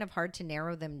really kind of hard to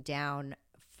narrow them down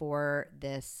for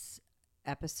this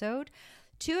episode.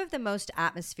 Two of the most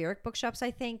atmospheric bookshops,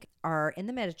 I think, are in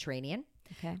the Mediterranean.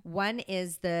 Okay. One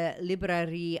is the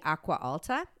Libreria Acqua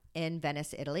Alta in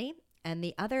Venice, Italy, and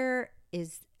the other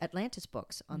is Atlantis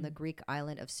Books on the Greek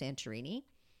island of Santorini.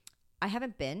 I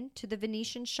haven't been to the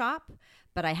Venetian shop,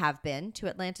 but I have been to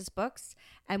Atlantis Books,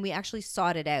 and we actually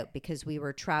sought it out because we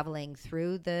were traveling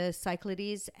through the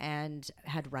Cyclades and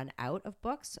had run out of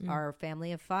books, our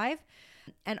family of 5.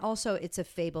 And also, it's a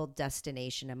fabled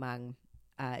destination among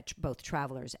both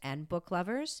travelers and book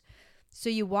lovers. So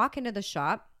you walk into the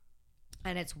shop,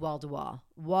 and it's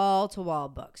wall-to-wall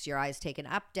books. Your eyes taken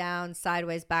up, down,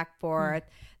 sideways, back, forth.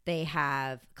 They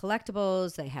have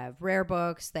collectibles. They have rare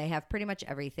books. They have pretty much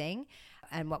everything.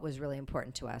 And what was really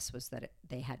important to us was that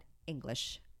they had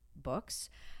English books.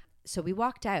 So we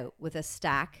walked out with a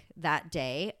stack that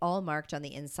day, all marked on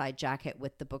the inside jacket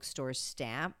with the bookstore's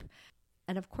stamp.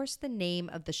 And of course, the name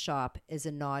of the shop is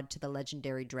a nod to the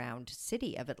legendary drowned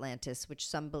city of Atlantis, which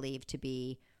some believe to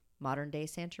be modern-day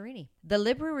Santorini. The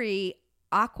Libreria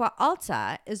Acqua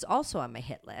Alta is also on my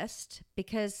hit list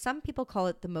because some people call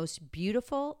it the most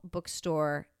beautiful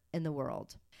bookstore in the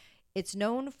world. It's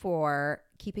known for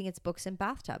keeping its books in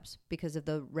bathtubs because of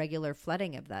the regular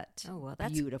flooding of that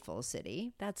beautiful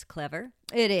city. That's clever.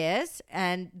 It is.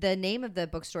 And the name of the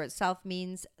bookstore itself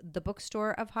means the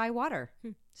bookstore of high water.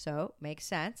 So makes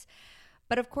sense.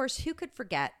 But of course, who could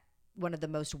forget one of the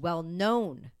most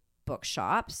well-known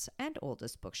bookshops and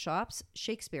oldest bookshops,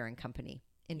 Shakespeare and Company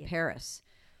in Paris.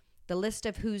 The list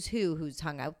of who's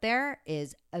hung out there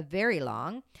is a very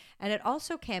long, and it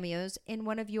also cameos in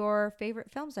one of your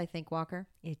favorite films, I think, Walker.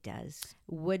 It does.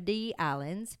 Woody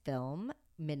Allen's film,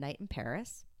 Midnight in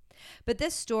Paris. But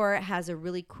this store has a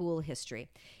really cool history.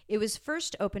 It was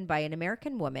first opened by an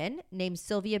American woman named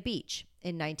Sylvia Beach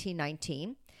in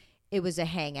 1919. It was a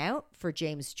hangout for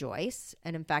James Joyce,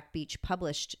 and in fact, Beach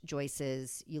published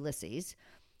Joyce's Ulysses,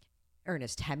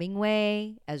 Ernest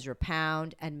Hemingway, Ezra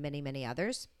Pound, and many, many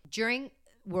others. During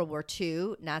World War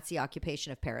II, Nazi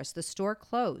occupation of Paris, the store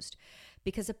closed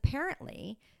because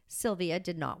apparently Sylvia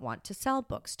did not want to sell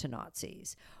books to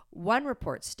Nazis. One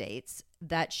report states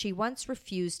that she once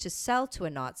refused to sell to a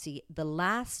Nazi the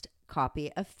last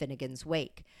copy of Finnegan's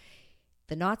Wake.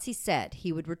 The Nazi said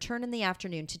he would return in the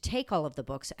afternoon to take all of the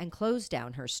books and close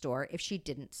down her store if she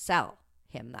didn't sell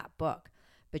him that book.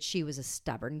 But she was a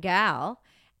stubborn gal.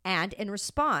 And in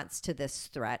response to this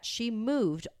threat, she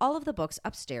moved all of the books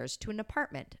upstairs to an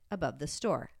apartment above the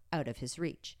store, out of his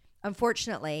reach.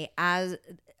 Unfortunately, as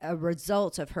a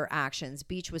result of her actions,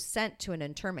 Beach was sent to an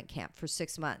internment camp for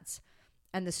 6 months,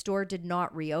 and the store did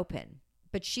not reopen.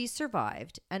 But she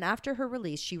survived, and after her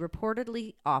release, she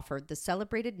reportedly offered the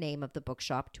celebrated name of the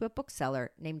bookshop to a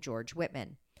bookseller named George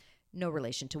Whitman. No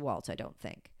relation to Walt, I don't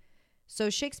think. So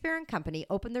Shakespeare and Company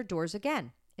opened their doors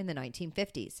again in the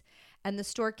 1950s, and the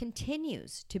store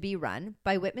continues to be run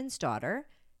by Whitman's daughter,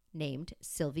 named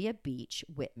Sylvia Beach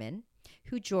Whitman,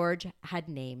 who George had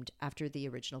named after the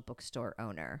original bookstore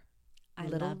owner. I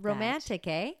Little love romantic,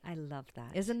 that. eh? I love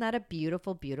that. Isn't that a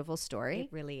beautiful, beautiful story? It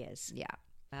really is. Yeah.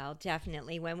 Well,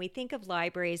 definitely. When we think of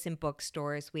libraries and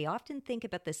bookstores, we often think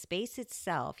about the space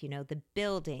itself, the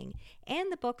building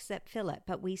and the books that fill it.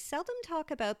 But we seldom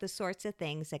talk about the sorts of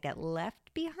things that get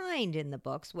left behind in the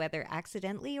books, whether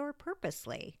accidentally or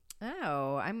purposely.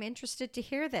 Oh, I'm interested to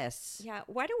hear this. Yeah.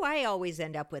 Why do I always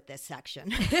end up with this section?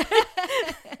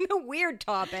 The weird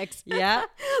topics. Yeah.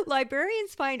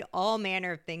 Librarians find all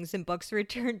manner of things in books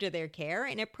returned to their care,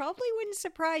 and it probably wouldn't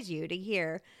surprise you to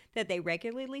hear that they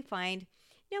regularly find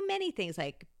many things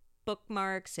like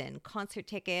bookmarks and concert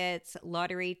tickets,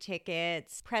 lottery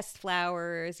tickets, pressed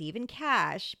flowers, even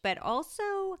cash, but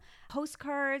also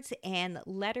postcards and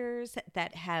letters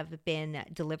that have been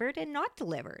delivered and not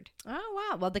delivered. Oh,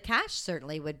 wow. Well, the cash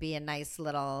certainly would be a nice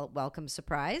little welcome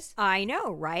surprise. I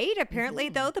know, right? Apparently,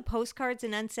 though, the postcards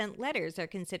and unsent letters are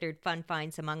considered fun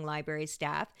finds among library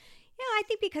staff. I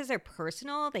think because they're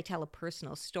personal, they tell a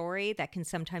personal story that can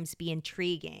sometimes be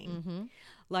intriguing. Mm-hmm.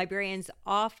 Librarians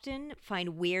often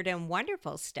find weird and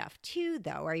wonderful stuff too,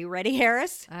 though. Are you ready,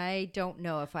 Harris? I don't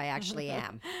know if I actually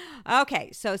am. Okay,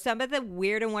 so some of the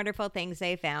weird and wonderful things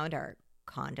they found are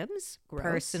condoms, Gross.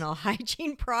 personal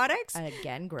hygiene products,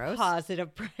 Again, gross.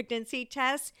 positive pregnancy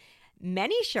tests,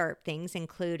 many sharp things,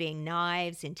 including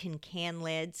knives and tin can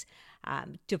lids,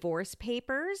 divorce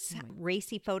papers,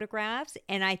 racy photographs,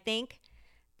 and I think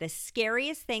the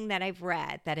scariest thing that I've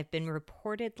read that have been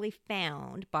reportedly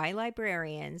found by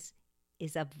librarians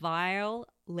is a vial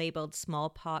labeled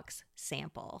smallpox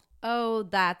sample. Oh,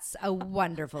 that's a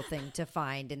wonderful thing to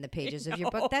find in the pages of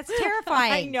your book. That's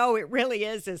terrifying. I know, it really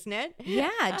is, isn't it?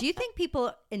 Yeah. Do you think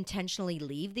people intentionally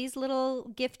leave these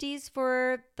little gifties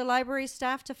for the library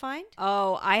staff to find?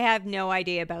 Oh, I have no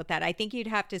idea about that. I think you'd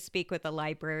have to speak with the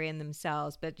librarian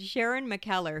themselves. But Sharon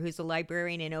McKellar, who's a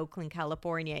librarian in Oakland,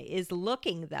 California, is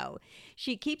looking, though.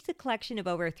 She keeps a collection of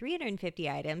over 350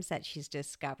 items that she's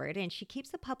discovered, and she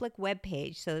keeps a public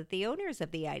webpage so that the owners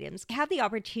of the items have the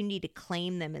opportunity to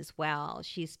claim them as well.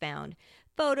 She's found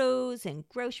photos and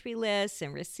grocery lists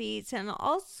and receipts and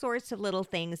all sorts of little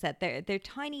things that they're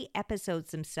tiny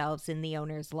episodes themselves in the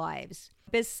owners' lives.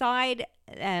 Beside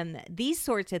these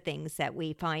sorts of things that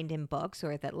we find in books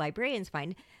or that librarians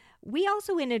find, we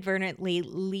also inadvertently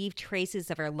leave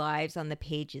traces of our lives on the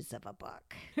pages of a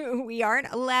book. We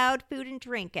aren't allowed food and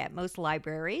drink at most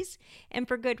libraries, and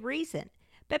for good reason.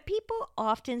 But people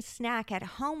often snack at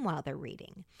home while they're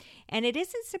reading. And it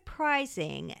isn't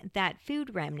surprising that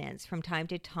food remnants from time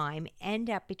to time end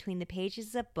up between the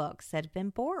pages of books that have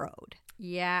been borrowed.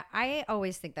 Yeah, I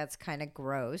always think that's kind of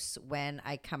gross when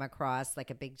I come across like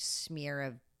a big smear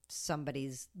of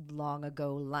somebody's long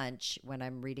ago lunch when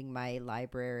I'm reading my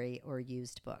library or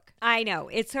used book. I know.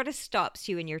 It sort of stops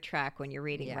you in your track when you're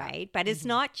reading, right? But it's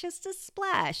not just a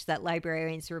splash that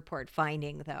librarians report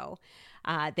finding, though.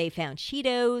 They found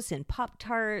Cheetos and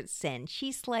Pop-Tarts and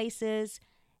cheese slices,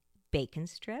 bacon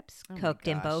strips, cooked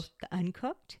and both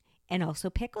uncooked, and also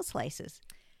pickle slices.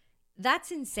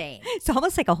 That's insane. It's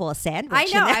almost like a whole sandwich. I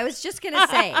know. I was just going to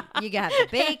say, you got the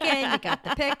bacon, you got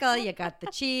the pickle, you got the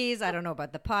cheese. I don't know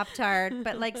about the Pop-Tart,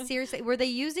 but like seriously, were they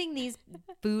using these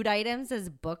food items as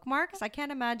bookmarks? I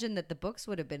can't imagine that the books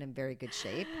would have been in very good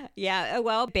shape. Yeah,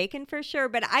 well, bacon for sure,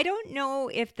 but I don't know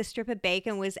if the strip of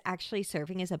bacon was actually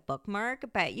serving as a bookmark,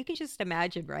 but you can just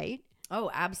imagine, right? Oh,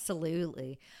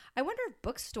 absolutely. I wonder if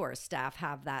bookstore staff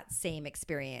have that same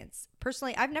experience.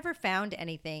 Personally, I've never found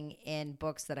anything in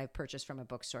books that I've purchased from a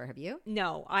bookstore. Have you?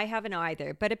 No, I haven't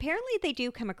either. But apparently they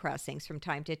do come across things from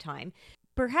time to time.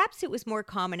 Perhaps it was more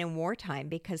common in wartime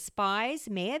because spies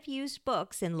may have used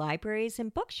books in libraries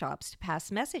and bookshops to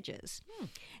pass messages.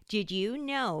 Did you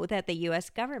know that the U.S.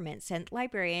 government sent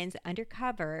librarians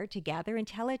undercover to gather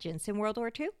intelligence in World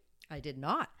War II? I did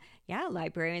not. Yeah,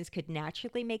 librarians could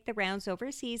naturally make the rounds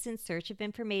overseas in search of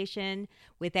information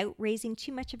without raising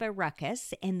too much of a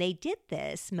ruckus, and they did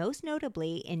this most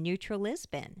notably in neutral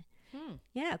Lisbon.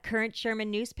 Yeah, current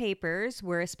German newspapers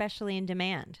were especially in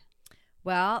demand.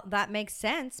 Well, that makes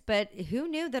sense, but who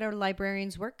knew that our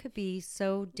librarians' work could be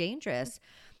so dangerous?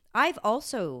 I've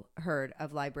also heard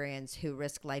of librarians who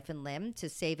risk life and limb to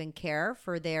save and care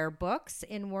for their books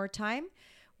in wartime.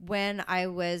 When I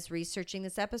was researching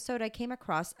this episode, I came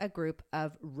across a group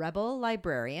of rebel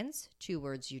librarians, 2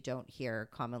 words you don't hear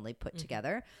commonly put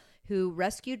together, who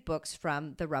rescued books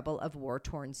from the rubble of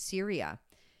war-torn Syria.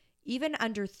 Even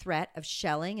under threat of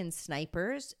shelling and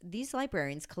snipers, these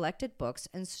librarians collected books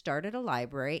and started a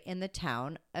library in the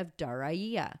town of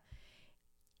Daraya.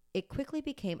 It quickly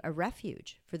became a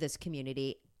refuge for this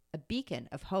community, a beacon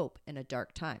of hope in a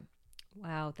dark time.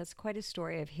 Wow, that's quite a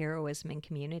story of heroism and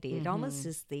community. It almost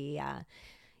is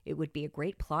it would be a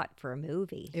great plot for a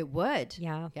movie. It would.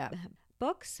 Yeah.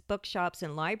 Books, bookshops,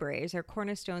 and libraries are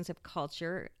cornerstones of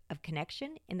culture, of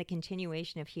connection, and the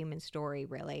continuation of human story,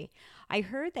 really. I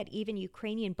heard that even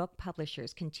Ukrainian book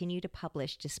publishers continue to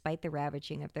publish despite the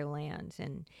ravaging of their lands.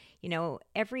 And,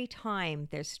 every time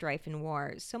there's strife and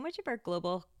war, so much of our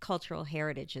global cultural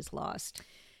heritage is lost.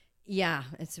 Yeah,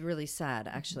 it's really sad,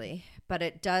 actually. But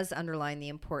it does underline the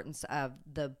importance of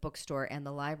the bookstore and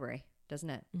the library, doesn't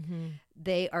it?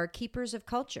 They are keepers of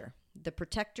culture, the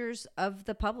protectors of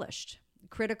the published,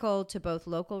 critical to both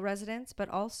local residents, but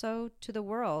also to the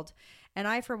world. And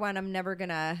I, for one, am never going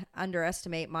to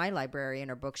underestimate my librarian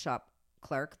or bookshop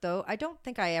clerk, though I don't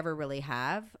think I ever really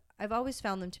have. I've always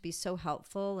found them to be so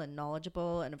helpful and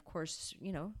knowledgeable and, of course,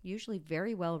 usually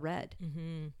very well read.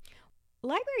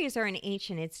 Libraries are an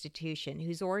ancient institution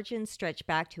whose origins stretch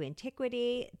back to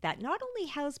antiquity that not only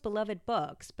house beloved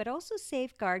books, but also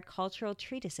safeguard cultural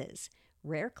treatises,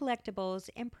 rare collectibles,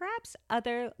 and perhaps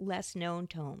other less-known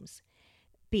tomes.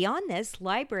 Beyond this,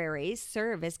 libraries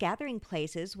serve as gathering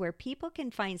places where people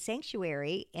can find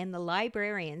sanctuary, and the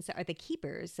librarians are the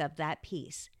keepers of that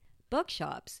peace.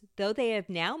 Bookshops, though they have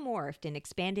now morphed and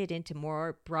expanded into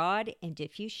more broad and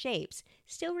diffuse shapes,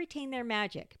 still retain their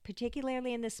magic,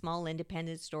 particularly in the small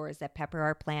independent stores that pepper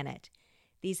our planet.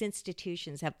 These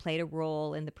institutions have played a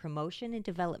role in the promotion and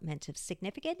development of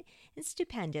significant and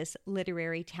stupendous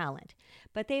literary talent,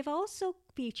 but they've also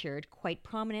featured quite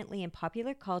prominently in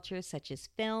popular culture such as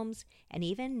films and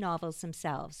even novels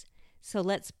themselves. So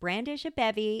let's brandish a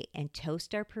bevy and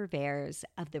toast our purveyors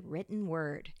of the written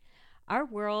word. Our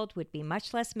world would be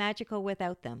much less magical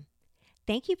without them.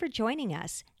 Thank you for joining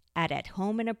us at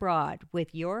Home and Abroad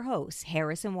with your hosts,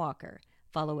 Harris and Walker.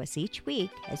 Follow us each week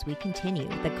as we continue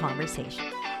the conversation.